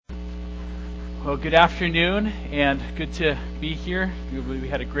Well, good afternoon, and good to be here. We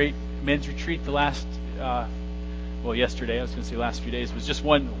had a great men's retreat yesterday. I was going to say last few days. It was just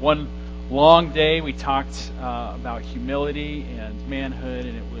one long day. We talked about humility and manhood,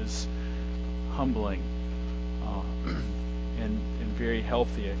 and it was humbling and very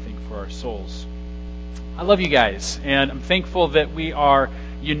healthy, I think, for our souls. I love you guys, and I'm thankful that we are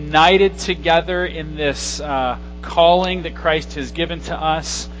united together in this calling that Christ has given to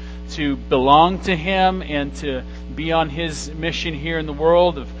us to belong to Him and to be on His mission here in the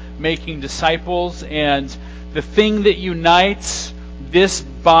world of making disciples. And the thing that unites this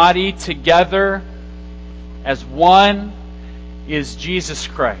body together as one is Jesus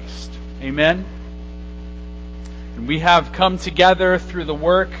Christ. Amen? And we have come together through the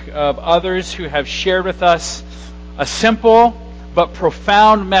work of others who have shared with us a simple but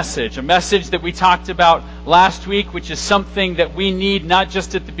profound message, a message that we talked about last week, which is something that we need not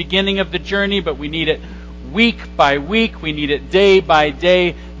just at the beginning of the journey, but we need it week by week, we need it day by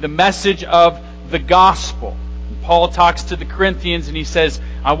day, the message of the gospel. And Paul talks to the Corinthians and he says,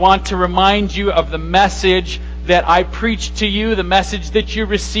 I want to remind you of the message that I preached to you, the message that you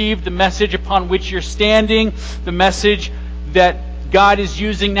received, the message upon which you're standing, the message that God is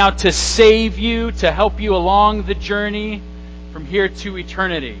using now to save you, to help you along the journey from here to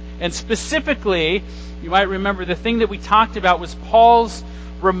eternity. And specifically, you might remember the thing that we talked about was Paul's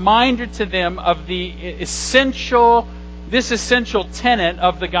reminder to them of this essential tenet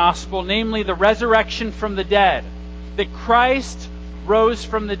of the gospel, namely the resurrection from the dead. That Christ rose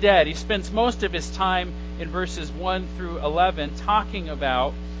from the dead. He spends most of his time in verses 1 through 11 talking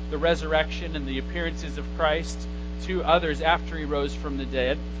about the resurrection and the appearances of Christ to others after he rose from the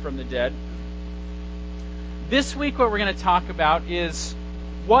dead. This week what we're going to talk about is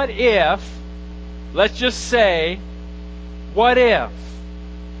what if, let's just say, what if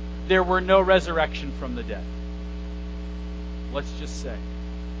there were no resurrection from the dead? Let's just say.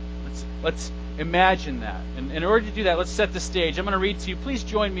 Let's imagine that. And in order to do that, let's set the stage. I'm going to read to you. Please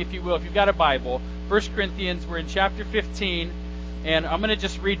join me if you will, if you've got a Bible. 1 Corinthians, we're in chapter 15, and I'm going to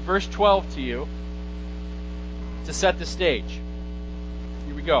just read verse 12 to you to set the stage.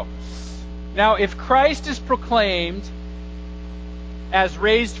 Here we go. Now, if Christ is proclaimed as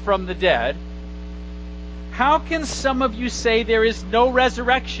raised from the dead, how can some of you say there is no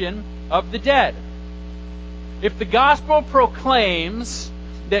resurrection of the dead? If the gospel proclaims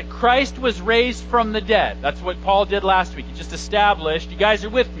that Christ was raised from the dead, that's what Paul did last week. He just established, you guys are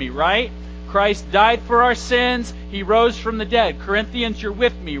with me, right? Christ died for our sins. He rose from the dead. Corinthians, you're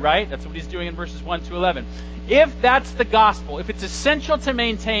with me, right? That's what he's doing in verses 1 to 11. If that's the gospel, if it's essential to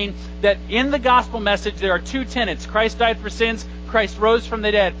maintain that in the gospel message there are two tenets, Christ died for sins, Christ rose from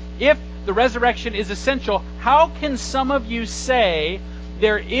the dead, if the resurrection is essential, how can some of you say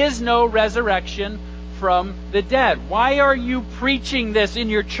there is no resurrection from the dead? Why are you preaching this in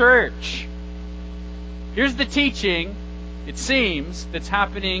your church? Here's the teaching, it seems, that's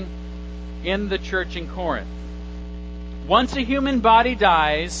happening in the church in Corinth. Once a human body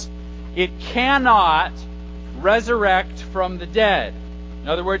dies, it cannot resurrect from the dead. In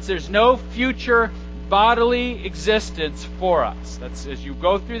other words, there's no future bodily existence for us. That's, as you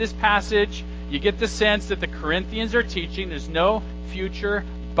go through this passage, you get the sense that the Corinthians are teaching there's no future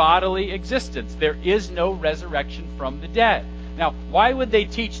bodily existence. There is no resurrection from the dead. Now, why would they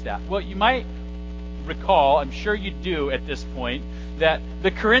teach that? Well, you might recall, I'm sure you do at this point, that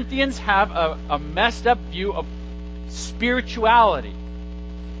the Corinthians have a messed up view of spirituality.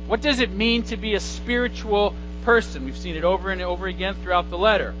 What does it mean to be a spiritual person? We've seen it over and over again throughout the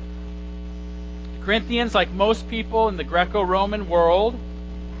letter. The Corinthians, like most people in the Greco-Roman world,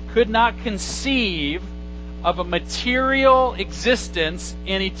 could not conceive of a material existence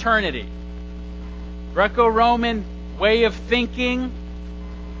in eternity. Greco-Roman way of thinking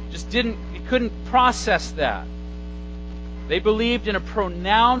couldn't process that. They believed in a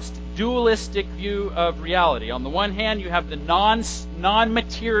pronounced dualistic view of reality. On the one hand, you have the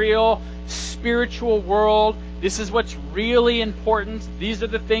non-material spiritual world. This is what's really important. These are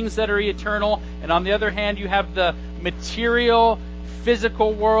the things that are eternal. And on the other hand, you have the material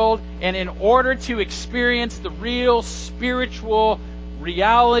physical world. And in order to experience the real spiritual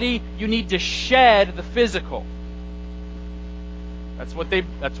reality, you need to shed the physical. That's what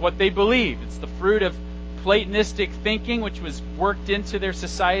they believed. It's the fruit of Platonistic thinking, which was worked into their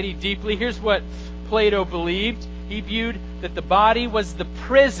society deeply. Here's what Plato believed. He viewed that the body was the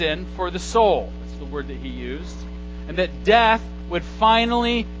prison for the soul. That's the word that he used. And that death would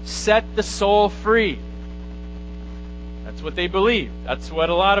finally set the soul free. That's what they believed. That's what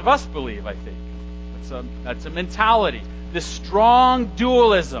a lot of us believe, I think. That's a mentality. This strong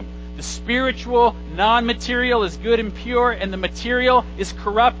dualism, The spiritual, non-material is good and pure, and the material is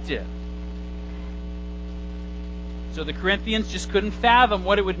corrupted. So the Corinthians just couldn't fathom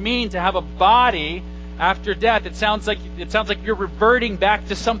what it would mean to have a body after death. It sounds like you're reverting back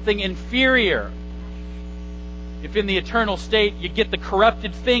to something inferior. If in the eternal state you get the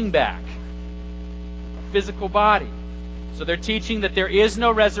corrupted thing back, a physical body. So they're teaching that there is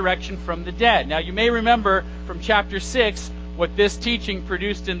no resurrection from the dead. Now you may remember from chapter 6 what this teaching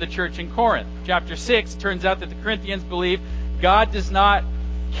produced in the church in Corinth. Chapter 6, it turns out that the Corinthians believe God does not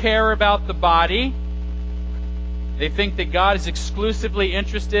care about the body. They think that God is exclusively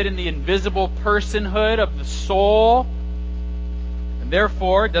interested in the invisible personhood of the soul. And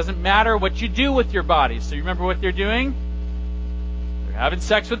therefore, it doesn't matter what you do with your body. So you remember what they're doing? They're having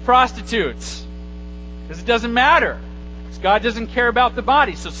sex with prostitutes. Because it doesn't matter. Because God doesn't care about the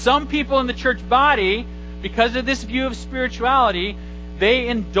body. So some people in the church body, because of this view of spirituality, they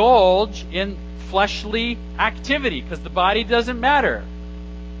indulge in fleshly activity because the body doesn't matter.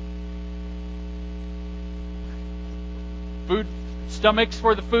 Food, stomach's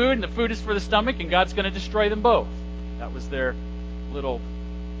for the food, and the food is for the stomach, and God's going to destroy them both. That was their little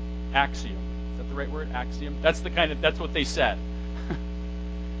axiom. Is that the right word? Axiom? That's what they said.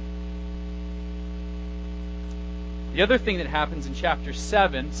 The other thing that happens in chapter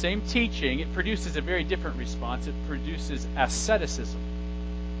 7, same teaching, it produces a very different response. It produces asceticism.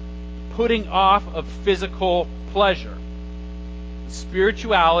 Putting off of physical pleasure.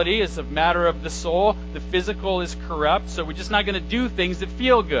 Spirituality is a matter of the soul. The physical is corrupt, so we're just not going to do things that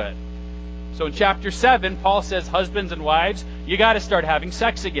feel good. So in chapter 7, Paul says, husbands and wives, you got to start having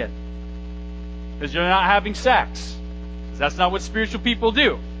sex again. Because you're not having sex. Because that's not what spiritual people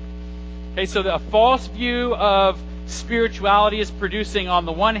do. Okay, so a false view of spirituality is producing, on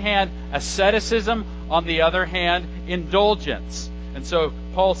the one hand, asceticism, on the other hand, indulgence. And so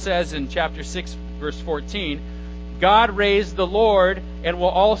Paul says in chapter 6, verse 14, God raised the Lord and will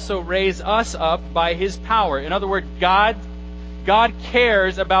also raise us up by His power. In other words, God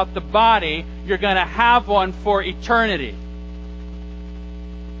cares about the body. You're going to have one for eternity.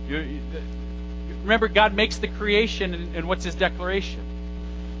 Remember, God makes the creation, and what's His declaration?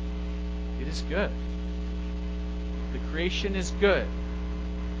 It is good. The creation is good.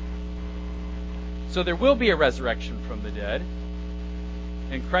 So there will be a resurrection from the dead,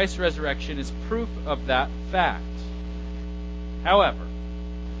 and Christ's resurrection is proof of that fact. However,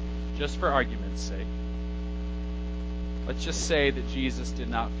 just for argument's sake, let's just say that Jesus did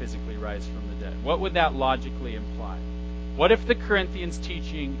not physically rise from the dead. What would that logically imply? What if the Corinthians'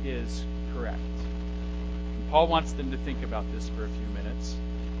 teaching is correct? And Paul wants them to think about this for a few minutes.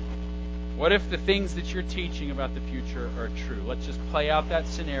 What if the things that you're teaching about the future are true? Let's just play out that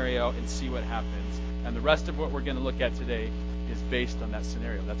scenario and see what happens. And the rest of what we're going to look at today is based on that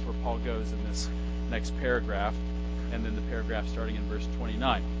scenario. That's where Paul goes in this next paragraph, and then the paragraph starting in verse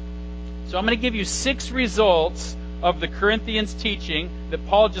 29. So I'm going to give you 6 results of the Corinthians' teaching that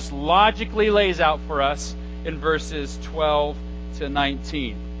Paul just logically lays out for us in verses 12 to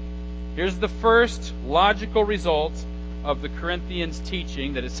 19. Here's the first logical result of the Corinthians'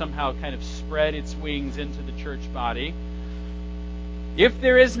 teaching that has somehow kind of spread its wings into the church body. If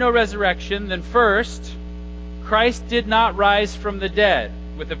there is no resurrection, then first, Christ did not rise from the dead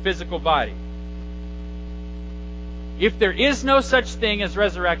with a physical body. If there is no such thing as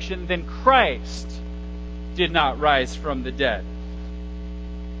resurrection, then Christ did not rise from the dead.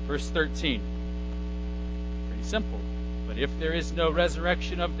 Verse 13. Pretty simple. But if there is no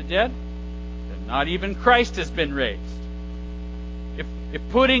resurrection of the dead, then not even Christ has been raised. If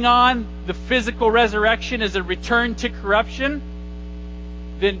putting on the physical resurrection is a return to corruption,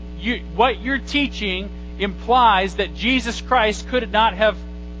 then what you're teaching implies that Jesus Christ could not have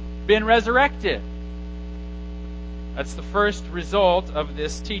been resurrected. That's the first result of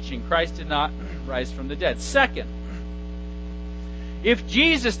this teaching. Christ did not rise from the dead. Second, if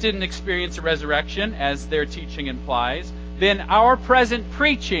Jesus didn't experience a resurrection, as their teaching implies, then our present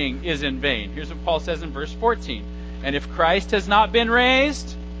preaching is in vain. Here's what Paul says in verse 14. And if Christ has not been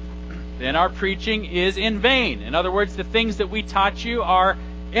raised, then our preaching is in vain. In other words, the things that we taught you are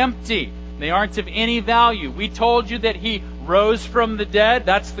empty. They aren't of any value. We told you that He rose from the dead.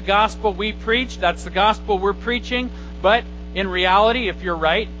 That's the gospel we preach. That's the gospel we're preaching. But in reality, if you're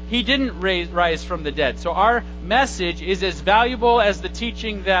right, He didn't rise from the dead. So our message is as valuable as the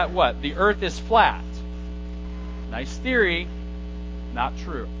teaching that what? The earth is flat. Nice theory, not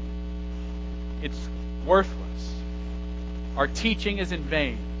true. It's worthless. Our teaching is in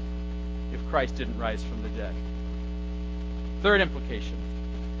vain if Christ didn't rise from the dead. Third implication.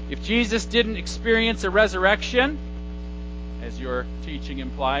 If Jesus didn't experience a resurrection, as your teaching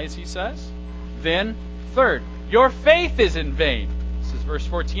implies, he says. Then, third, your faith is in vain. This is verse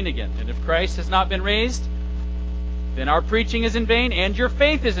 14 again. And if Christ has not been raised, then our preaching is in vain and your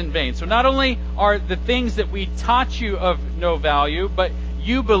faith is in vain. So not only are the things that we taught you of no value, but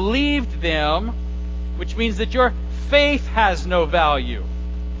you believed them, which means that your faith has no value.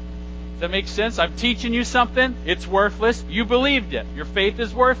 Does that make sense? I'm teaching you something. It's worthless. You believed it. Your faith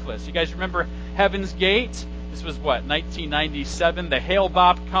is worthless. You guys remember Heaven's Gate? This was what, 1997? The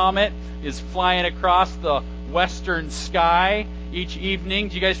Hale-Bopp comet is flying across the western sky each evening.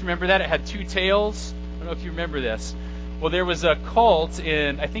 Do you guys remember that? It had two tails. I don't know if you remember this. Well, there was a cult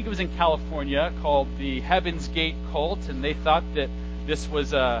I think it was in California, called the Heaven's Gate cult, and they thought that this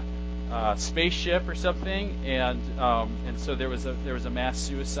was a spaceship or something, and so there was a mass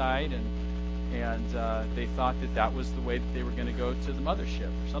suicide, and they thought that was the way that they were going to go to the mothership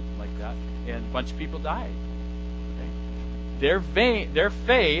or something like that, and a bunch of people died. Okay? Their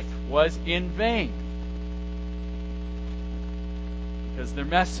faith was in vain because their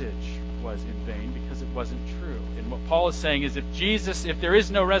message was in vain, because it wasn't true. And what Paul is saying is, if there is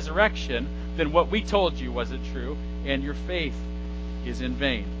no resurrection, then what we told you wasn't true, and your faith is in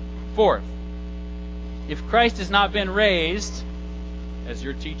vain. Fourth, if Christ has not been raised, as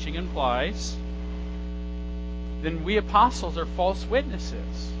your teaching implies, then we apostles are false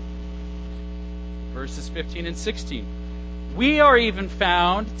witnesses. Verses 15 and 16. We are even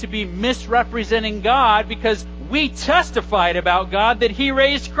found to be misrepresenting God because we testified about God that He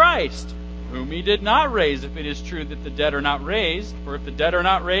raised Christ, whom He did not raise, if it is true that the dead are not raised. For if the dead are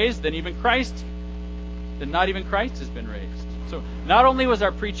not raised, then not even Christ has been raised. So not only was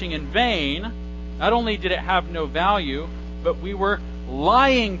our preaching in vain, not only did it have no value, but we were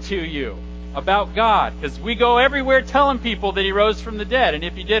lying to you about God, because we go everywhere telling people that He rose from the dead, and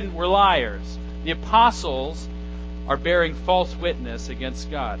if He didn't, we're liars. The apostles are bearing false witness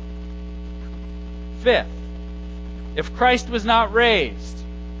against God. Fifth, if Christ was not raised,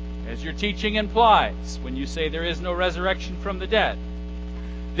 as your teaching implies, when you say there is no resurrection from the dead,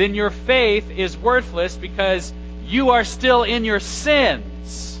 then your faith is worthless because you are still in your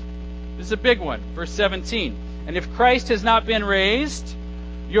sins. This is a big one. Verse 17. And if Christ has not been raised,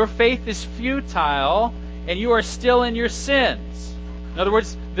 your faith is futile and you are still in your sins. In other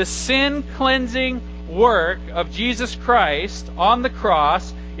words, the sin-cleansing work of Jesus Christ on the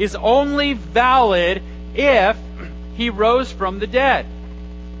cross is only valid if He rose from the dead.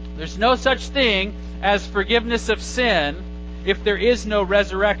 There's no such thing as forgiveness of sin if there is no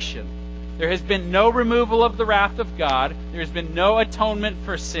resurrection. There has been no removal of the wrath of God. There has been no atonement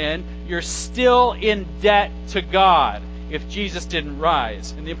for sin. You're still in debt to God if Jesus didn't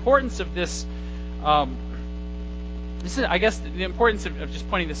rise. And the importance of this, I guess the importance of just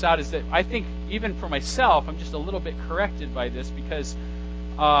pointing this out is that I think even for myself, I'm just a little bit corrected by this, because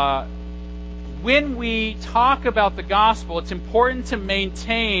when we talk about the gospel, it's important to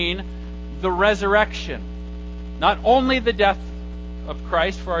maintain the resurrection. Not only the death of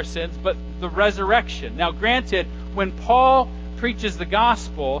Christ for our sins, but the resurrection. Now, granted, when Paul preaches the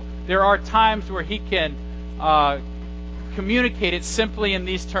gospel, there are times where he can communicate it simply in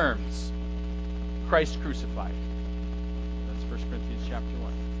these terms: Christ crucified. That's 1 Corinthians chapter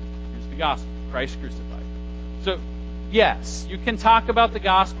 1. Here's the gospel: Christ crucified. So, yes, you can talk about the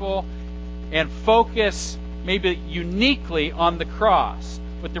gospel and focus maybe uniquely on the cross.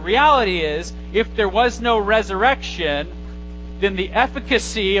 But the reality is, if there was no resurrection, then the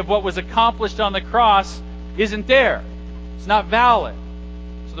efficacy of what was accomplished on the cross isn't there. It's not valid.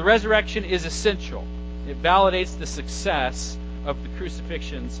 So the resurrection is essential. It validates the success of the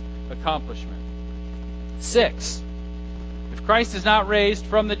crucifixion's accomplishment. 6. If Christ is not raised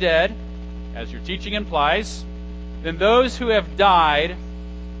from the dead, as your teaching implies, then those who have died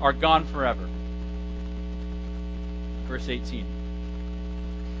are gone forever. Verse 18.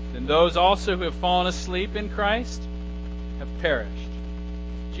 Then those also who have fallen asleep in Christ have perished.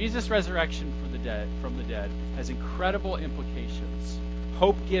 Jesus' resurrection from the dead has incredible implications,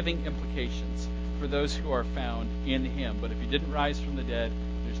 hope-giving implications for those who are found in Him. But if He didn't rise from the dead,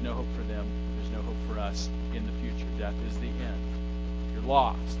 there's no hope for them. There's no hope for us in the future. Death is the end. You're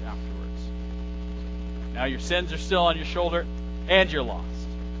lost afterwards. Now your sins are still on your shoulder, and you're lost.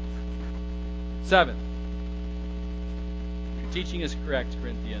 7. If your teaching is correct,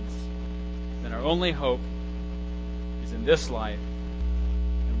 Corinthians, then our only hope is in this life,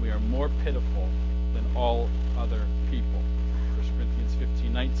 and we are more pitiful than all other people. 1 Corinthians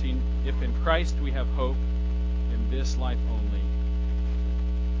 15:19. If in Christ we have hope in this life only,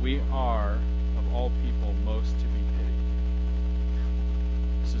 we are of all people most to be pitied.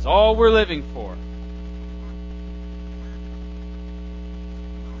 This is all we're living for.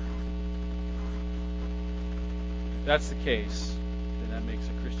 that's the case, then that makes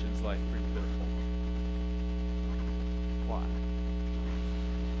a Christian's life pretty pitiful. Why?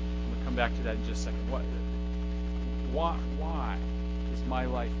 I'm going to come back to that in just a second. Why is my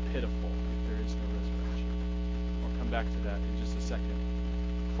life pitiful if there is no resurrection? I'll come back to that in just a second.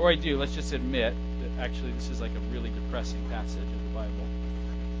 Before I do, let's just admit that actually this is like a really depressing passage of the Bible.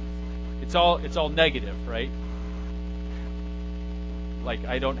 It's all negative, right? Like,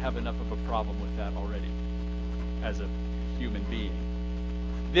 I don't have enough of a problem with that already as a human being.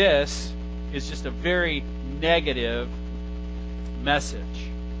 This is just a very negative message.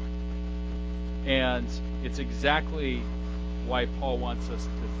 And it's exactly why Paul wants us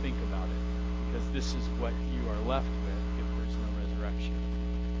to think about it. Because this is what you are left with if there's no resurrection.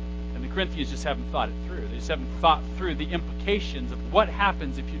 And the Corinthians just haven't thought it through. They just haven't thought through the implications of what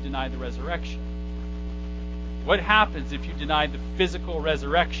happens if you deny the resurrection. What happens if you deny the physical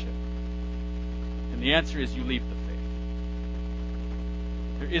resurrection? And the answer is you leave the faith.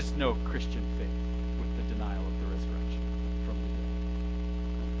 There is no Christian faith with the denial of the resurrection from the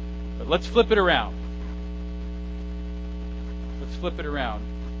dead. But let's flip it around. Let's flip it around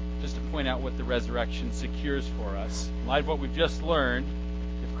just to point out what the resurrection secures for us. In light of what we've just learned,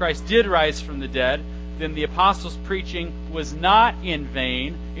 if Christ did rise from the dead, then the apostles' preaching was not in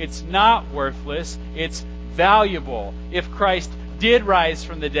vain. It's not worthless. It's valuable. If Christ did rise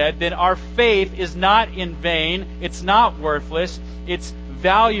from the dead, then our faith is not in vain. It's not worthless. It's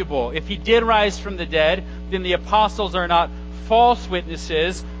valuable. If he did rise from the dead, then the apostles are not false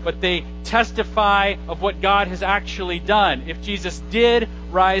witnesses, but they testify of what God has actually done. If Jesus did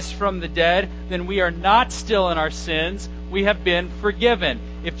rise from the dead, then we are not still in our sins. We have been forgiven.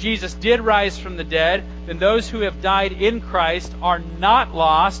 If Jesus did rise from the dead, then those who have died in Christ are not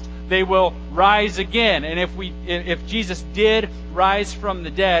lost. They will rise again. And if Jesus did rise from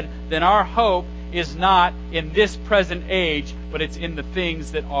the dead, then our hope is not in this present age, but it's in the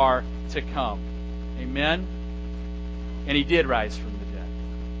things that are to come. Amen? And he did rise from the dead.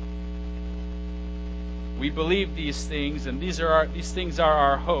 We believe these things, and these things are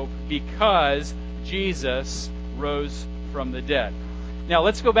our hope because Jesus rose from the dead. Now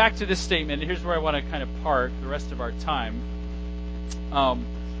let's go back to this statement. Here's where I want to kind of park the rest of our time.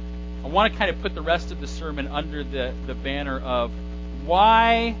 I want to kind of put the rest of the sermon under the banner of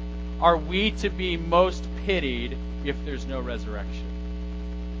why are we to be most pitied if there's no resurrection?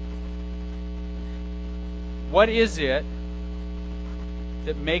 What is it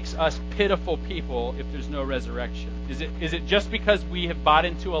that makes us pitiful people if there's no resurrection? Is it just because we have bought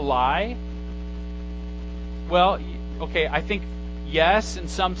into a lie? Well, okay, I think yes, in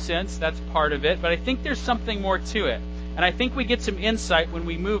some sense, that's part of it, but I think there's something more to it. And I think we get some insight when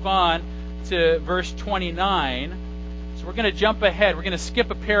we move on to verse 29. So we're going to jump ahead. We're going to skip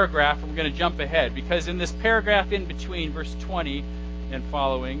a paragraph and we're going to jump ahead. Because in this paragraph in between, verse 20 and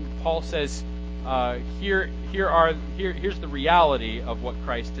following, Paul says, here's the reality of what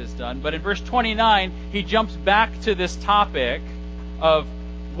Christ has done. But in verse 29, he jumps back to this topic of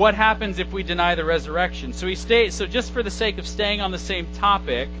what happens if we deny the resurrection. So so just for the sake of staying on the same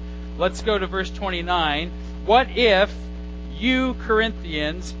topic, let's go to verse 29. What if you,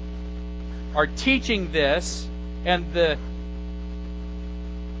 Corinthians, are teaching this and the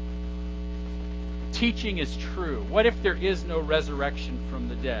teaching is true? What if there is no resurrection from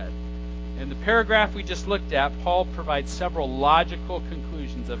the dead? In the paragraph we just looked at, Paul provides several logical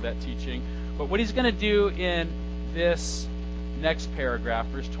conclusions of that teaching. But what he's going to do in this next paragraph,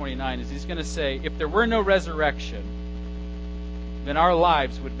 verse 29, is he's going to say, if there were no resurrection, then our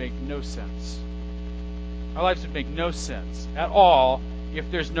lives would make no sense. Our lives would make no sense at all if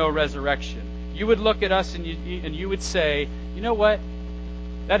there's no resurrection. You would look at us and you would say, you know what?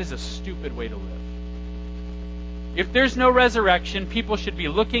 That is a stupid way to live. If there's no resurrection, people should be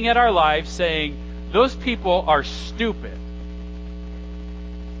looking at our lives saying, those people are stupid.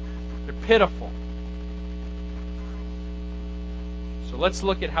 They're pitiful. So let's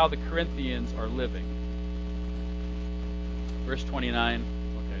look at how the Corinthians are living. Verse 29.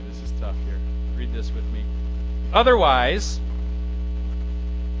 Okay, this is tough here. Read this with me. Otherwise,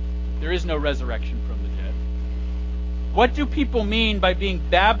 there is no resurrection from the dead. What do people mean by being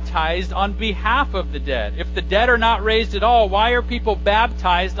baptized on behalf of the dead? If the dead are not raised at all, why are people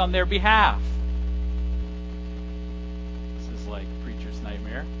baptized on their behalf? This is like a preacher's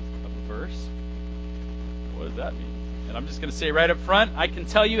nightmare of a verse. What does that mean? And I'm just going to say right up front, I can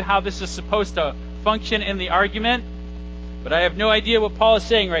tell you how this is supposed to function in the argument, but I have no idea what Paul is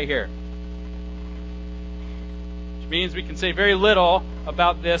saying right here. Which means we can say very little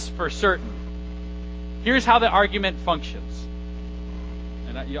about this for certain. Here's how the argument functions.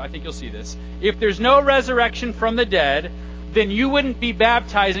 and I think you'll see this, if there's no resurrection from the dead, then you wouldn't be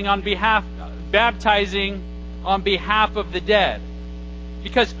baptizing on behalf of the dead.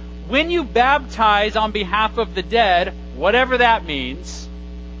 Because when you baptize on behalf of the dead, whatever that means,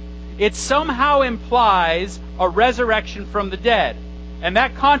 it somehow implies a resurrection from the dead. And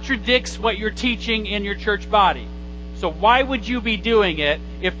that contradicts what you're teaching in your church body. So why would you be doing it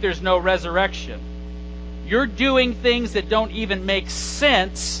if there's no resurrection? You're doing things that don't even make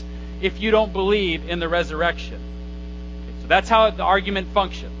sense if you don't believe in the resurrection. Okay, so that's how the argument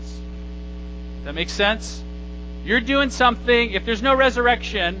functions. Does that make sense? You're doing something, if there's no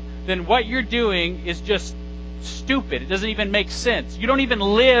resurrection, then what you're doing is just stupid. It doesn't even make sense. You don't even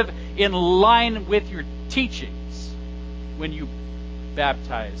live in line with your teachings when you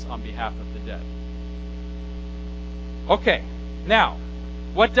baptize on behalf of the dead. Okay, now,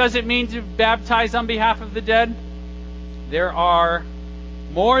 what does it mean to baptize on behalf of the dead? There are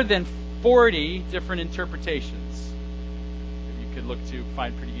more than 40 different interpretations that you could look to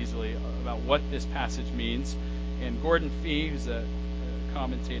find pretty easily about what this passage means. And Gordon Fee, who's a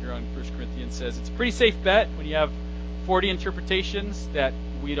commentator on 1 Corinthians, says it's a pretty safe bet when you have 40 interpretations that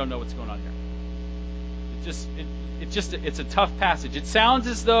we don't know what's going on here. It's a tough passage. It sounds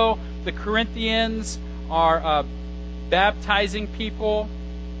as though the Corinthians are baptizing people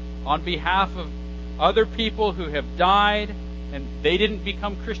on behalf of other people who have died, and they didn't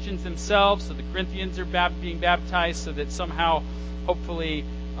become Christians themselves, so the Corinthians are being baptized so that somehow, hopefully,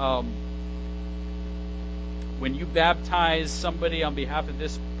 when you baptize somebody on behalf of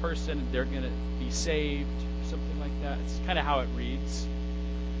this person, they're going to be saved, or something like that. It's kind of how it reads.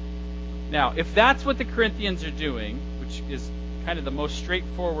 Now, if that's what the Corinthians are doing, which is kind of the most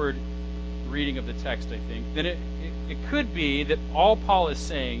straightforward reading of the text, I think, then it could be that all Paul is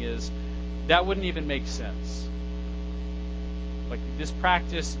saying is that wouldn't even make sense. Like, this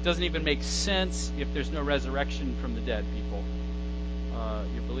practice doesn't even make sense if there's no resurrection from the dead, people.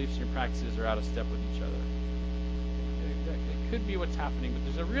 Your beliefs and your practices are out of step with each other. It could be what's happening, but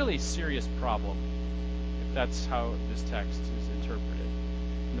there's a really serious problem if that's how this text is interpreted.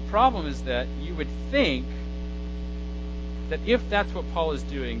 And the problem is that you would think that if that's what Paul is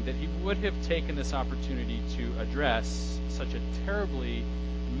doing, that he would have taken this opportunity to address such a terribly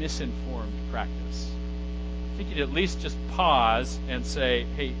misinformed practice. I think you'd at least just pause and say,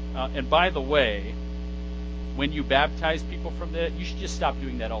 hey, and by the way, when you baptize people from that, you should just stop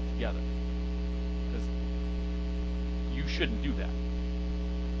doing that altogether. Because you shouldn't do that.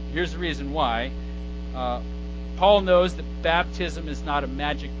 Here's the reason why. Paul knows that baptism is not a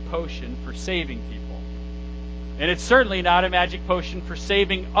magic potion for saving people. And it's certainly not a magic potion for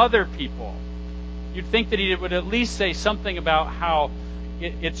saving other people. You'd think that he would at least say something about how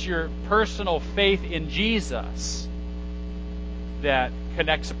it's your personal faith in Jesus that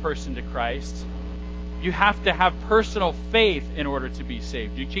connects a person to Christ. You have to have personal faith in order to be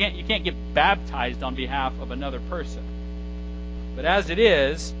saved. You can't get baptized on behalf of another person. But as it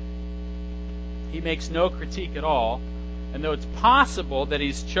is, he makes no critique at all. And though it's possible that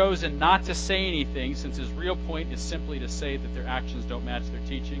he's chosen not to say anything, since his real point is simply to say that their actions don't match their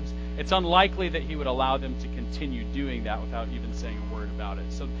teachings, it's unlikely that he would allow them to continue doing that without even saying a word about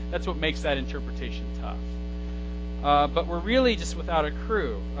it. So that's what makes that interpretation tough. But we're really just without a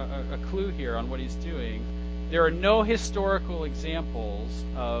clue here on what he's doing. There are no historical examples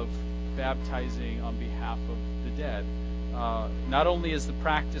of baptizing on behalf of the dead. Not only is the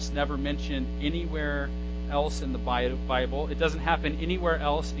practice never mentioned anywhere else in the Bible, it doesn't happen anywhere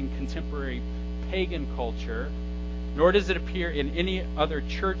else in contemporary pagan culture, nor does it appear in any other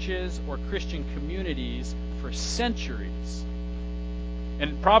churches or Christian communities for centuries.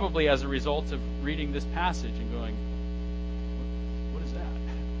 And probably as a result of reading this passage and going, what is that?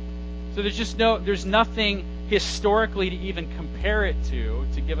 So there's nothing historically to even compare it to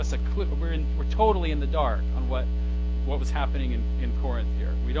give us a clue. We're totally in the dark on what was happening in Corinth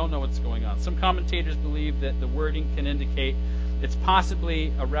here. We don't know what's going on. Some commentators believe that the wording can indicate it's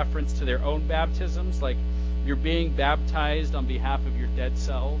possibly a reference to their own baptisms, like you're being baptized on behalf of your dead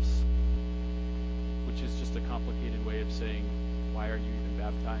selves, which is just a complicated way of saying, why are you even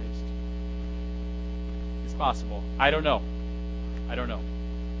baptized? It's possible. I don't know.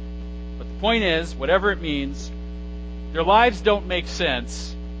 But the point is, whatever it means, their lives don't make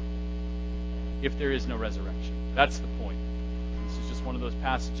sense if there is no resurrection. That's the point. This is just one of those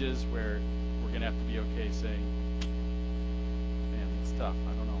passages where we're going to have to be okay saying, man, it's tough.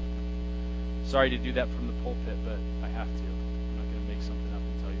 I don't know. Sorry to do that from the pulpit, but I have to. I'm not going to make something up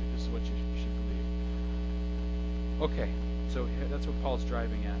and tell you this is what you should believe. Okay, so that's what Paul's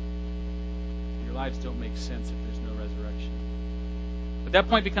driving at. Your lives don't make sense if there's no resurrection. But that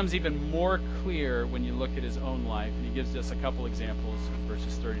point becomes even more clear when you look at his own life, and he gives us a couple examples in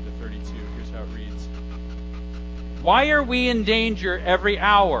verses 30 to 32. Here's how it reads. Why are we in danger every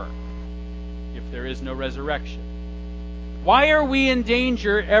hour if there is no resurrection? Why are we in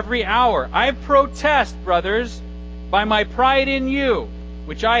danger every hour? I protest, brothers, by my pride in you,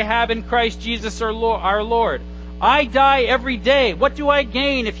 which I have in Christ Jesus our Lord. I die every day. What do I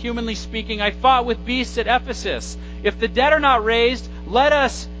gain if, humanly speaking, I fought with beasts at Ephesus? If the dead are not raised, let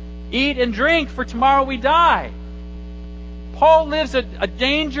us eat and drink, for tomorrow we die. Paul lives a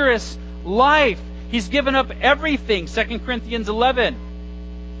dangerous life. He's given up everything. 2 Corinthians 11.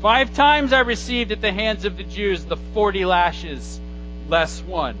 5 times I received at the hands of the Jews the 40 lashes, less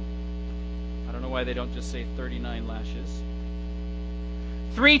one. I don't know why they don't just say 39 lashes.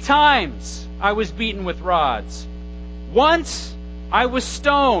 3 times I was beaten with rods. Once I was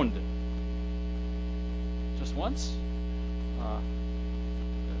stoned. Just once?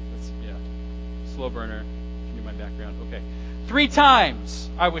 Slow burner. Can you do my background? Okay. 3 times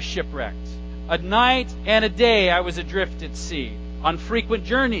I was shipwrecked. A night and a day I was adrift at sea, on frequent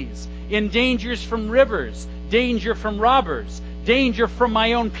journeys, in dangers from rivers, danger from robbers, danger from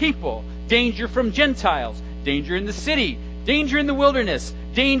my own people, danger from Gentiles, danger in the city, danger in the wilderness,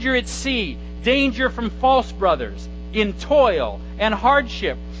 danger at sea, danger from false brothers, in toil and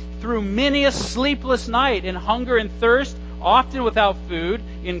hardship, through many a sleepless night, in hunger and thirst, often without food,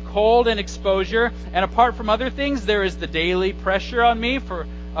 in cold and exposure. And apart from other things, there is the daily pressure on me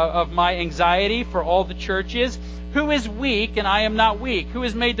of my anxiety for all the churches. Who is weak and I am not weak? Who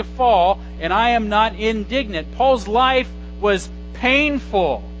is made to fall and I am not indignant? Paul's life was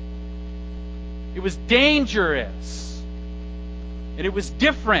painful. It was dangerous. And it was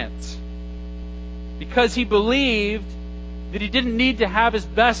different because he believed that he didn't need to have his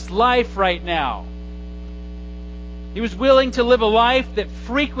best life right now. He was willing to live a life that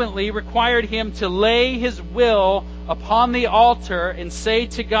frequently required him to lay his will upon the altar and say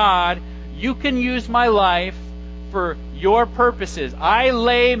to God, you can use my life for your purposes. I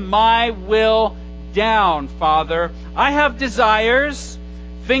lay my will down, Father. I have desires,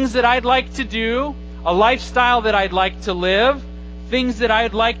 things that I'd like to do, a lifestyle that I'd like to live, things that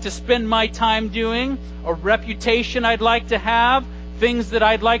I'd like to spend my time doing, a reputation I'd like to have, things that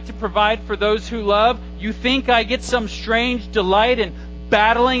I'd like to provide for those who love. You think I get some strange delight in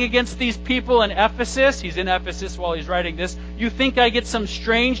battling against these people in Ephesus? He's in Ephesus while he's writing this. You think I get some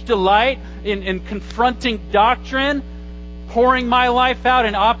strange delight in confronting doctrine, pouring my life out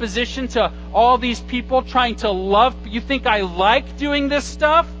in opposition to all these people, trying to love? You think I like doing this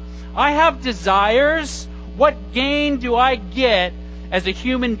stuff? I have desires. What gain do I get as a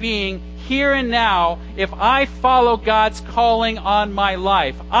human being here and now if I follow God's calling on my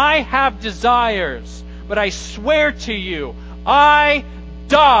life? I have desires, but I swear to you, I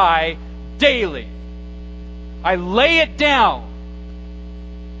die daily. I lay it down.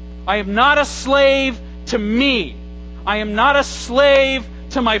 I am not a slave to me. I am not a slave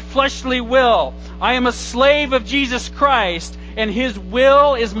to my fleshly will. I am a slave of Jesus Christ, and His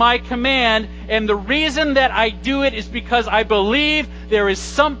will is my command. And the reason that I do it is because I believe there is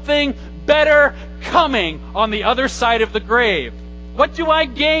something better coming on the other side of the grave. What do I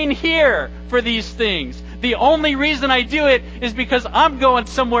gain here for these things? The only reason I do it is because I'm going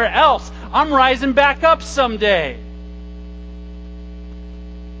somewhere else. I'm rising back up someday.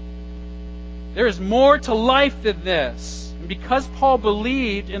 There is more to life than this. And because Paul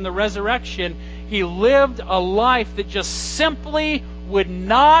believed in the resurrection, he lived a life that just simply would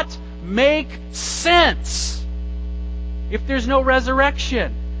not make sense if there's no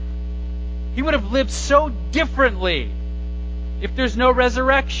resurrection. He would have lived so differently if there's no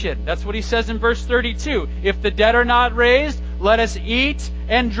resurrection. That's what he says in verse 32. If the dead are not raised, let us eat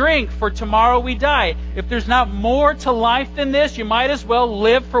and drink, for tomorrow we die. If there's not more to life than this, you might as well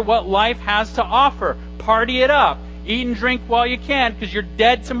live for what life has to offer. Party it up. Eat and drink while you can, because you're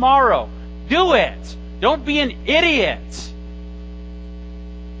dead tomorrow. Do it. Don't be an idiot.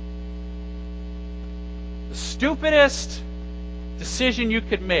 The stupidest decision you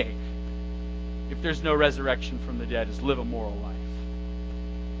could make if there's no resurrection from the dead is live a moral life.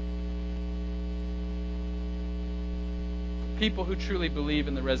 People who truly believe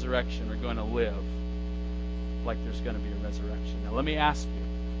in the resurrection are going to live like there's going to be a resurrection. Now let me ask you,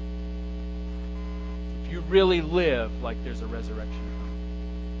 if you really live like there's a resurrection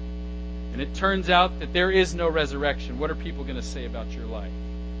coming, and it turns out that there is no resurrection, what are people going to say about your life?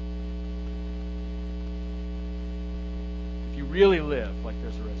 If you really live like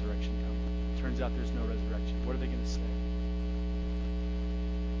there's a resurrection coming, it turns out there's no resurrection, what are they going to say?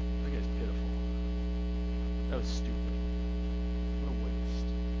 That guy's pitiful. That was stupid. What a waste.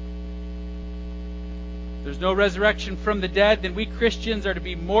 there's no resurrection from the dead, then we Christians are to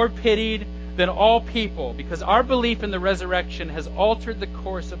be more pitied than all people, because our belief in the resurrection has altered the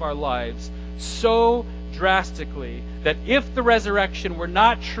course of our lives so drastically that if the resurrection were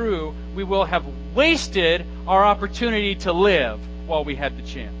not true, we will have wasted our opportunity to live while we had the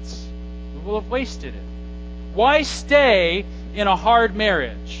chance. We will have wasted it. Why stay in a hard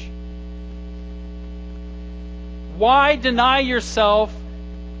marriage? Why deny yourself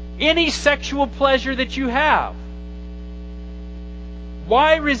any sexual pleasure that you have?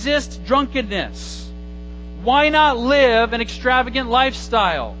 Why resist drunkenness? Why not live an extravagant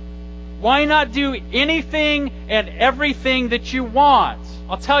lifestyle? Why not do anything and everything that you want?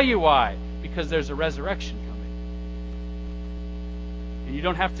 I'll tell you why. Because there's a resurrection coming. And you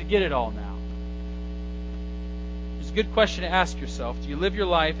don't have to get it all now. It's a good question to ask yourself. Do you live your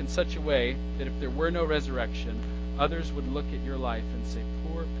life in such a way that if there were no resurrection, others would look at your life and say,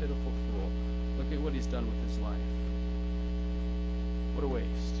 poor, pitiful fool. Look at what he's done with his life. What a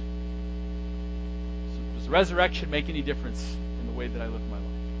waste. So does the resurrection make any difference in the way that I live my life?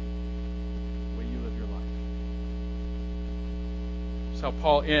 The way you live your life? That's how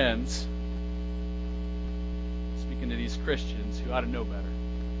Paul ends, speaking to these Christians who ought to know better.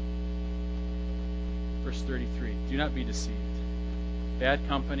 Verse 33, do not be deceived. Bad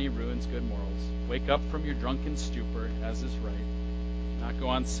company ruins good morals. Wake up from your drunken stupor, as is right. Do not go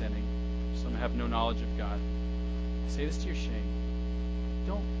on sinning. Some have no knowledge of God. I say this to your shame.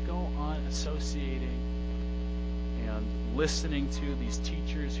 Don't go on associating and listening to these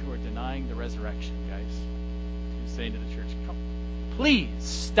teachers who are denying the resurrection, guys. He's saying to the church, come, please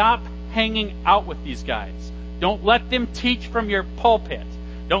stop hanging out with these guys. Don't let them teach from your pulpit.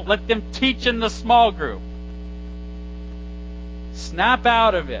 Don't let them teach in the small group. Snap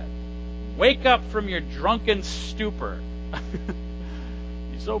out of it. Wake up from your drunken stupor.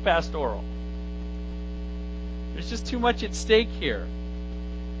 You're so pastoral. There's just too much at stake here.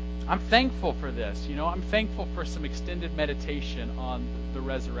 I'm thankful for this. I'm thankful for some extended meditation on the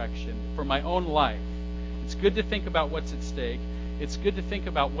resurrection for my own life. It's good to think about what's at stake. It's good to think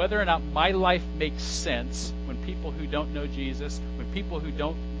about whether or not my life makes sense when people who don't know Jesus, when people who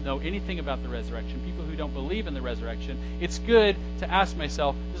don't know anything about the resurrection, people who don't believe in the resurrection. It's good to ask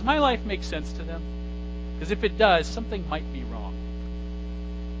myself, does my life make sense to them? Because if it does, something might be wrong.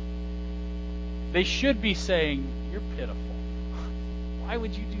 They should be saying, you're pitiful. Why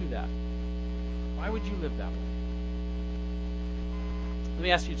would you do that? Why would you live that way? Let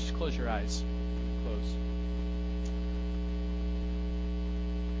me ask you to just close your eyes. Close.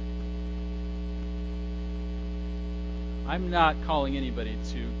 I'm not calling anybody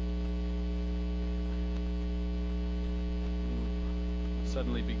to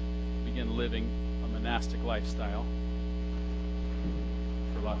suddenly begin living a monastic lifestyle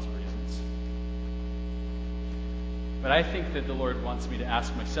for lots of reasons. But I think that the Lord wants me to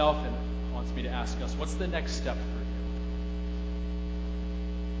ask myself and wants me to ask us, what's the next step for you?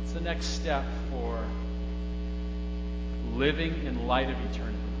 What's the next step for living in light of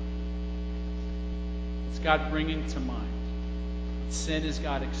eternity? What's God bringing to mind? What sin is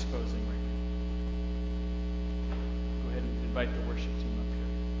God exposing right now? Go ahead and invite the worship team up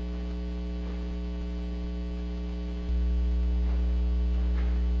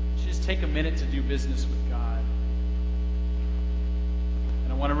here. Just take a minute to do business with God.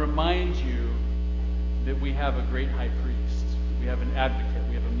 And I want to remind you that we have a great high priest. We have an advocate.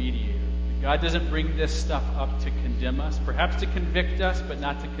 We have a mediator. God doesn't bring this stuff up to condemn us, perhaps to convict us, but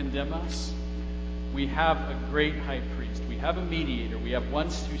not to condemn us. We have a great high priest. We have a mediator. We have one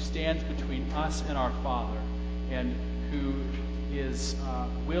who stands between us and our Father and who is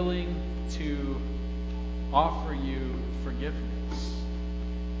willing to offer you forgiveness.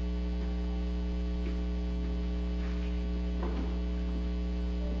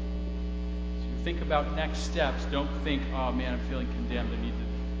 Think about next steps. Don't think, oh man, I'm feeling condemned. I need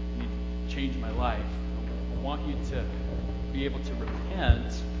to change my life. I want you to be able to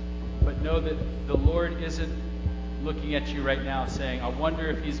repent, but know that the Lord isn't looking at you right now saying, I wonder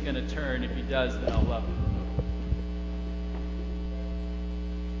if he's going to turn. If he does, then I'll love him.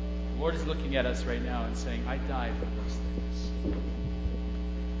 The Lord is looking at us right now and saying, I died for those things.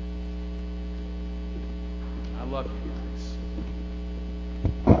 I love you guys.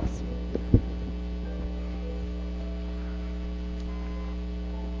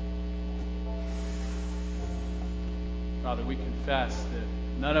 Father, we confess that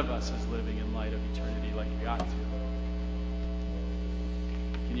none of us is living in light of eternity like we ought to.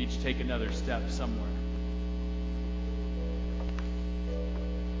 We can each take another step somewhere.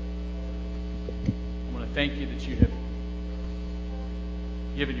 I want to thank you that you have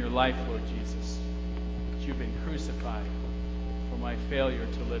given your life, Lord Jesus, you've been crucified for my failure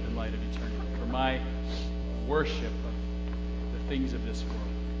to live in light of eternity, for my worship of the things of this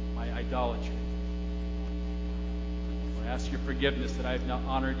world, my idolatry. I ask your forgiveness that I have not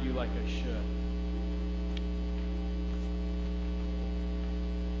honored you like I should.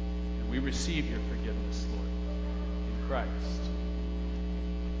 And we receive your forgiveness, Lord, in Christ.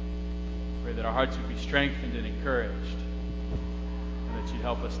 Pray that our hearts would be strengthened and encouraged, and that you'd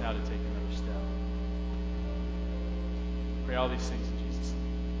help us now to take another step. Pray all these things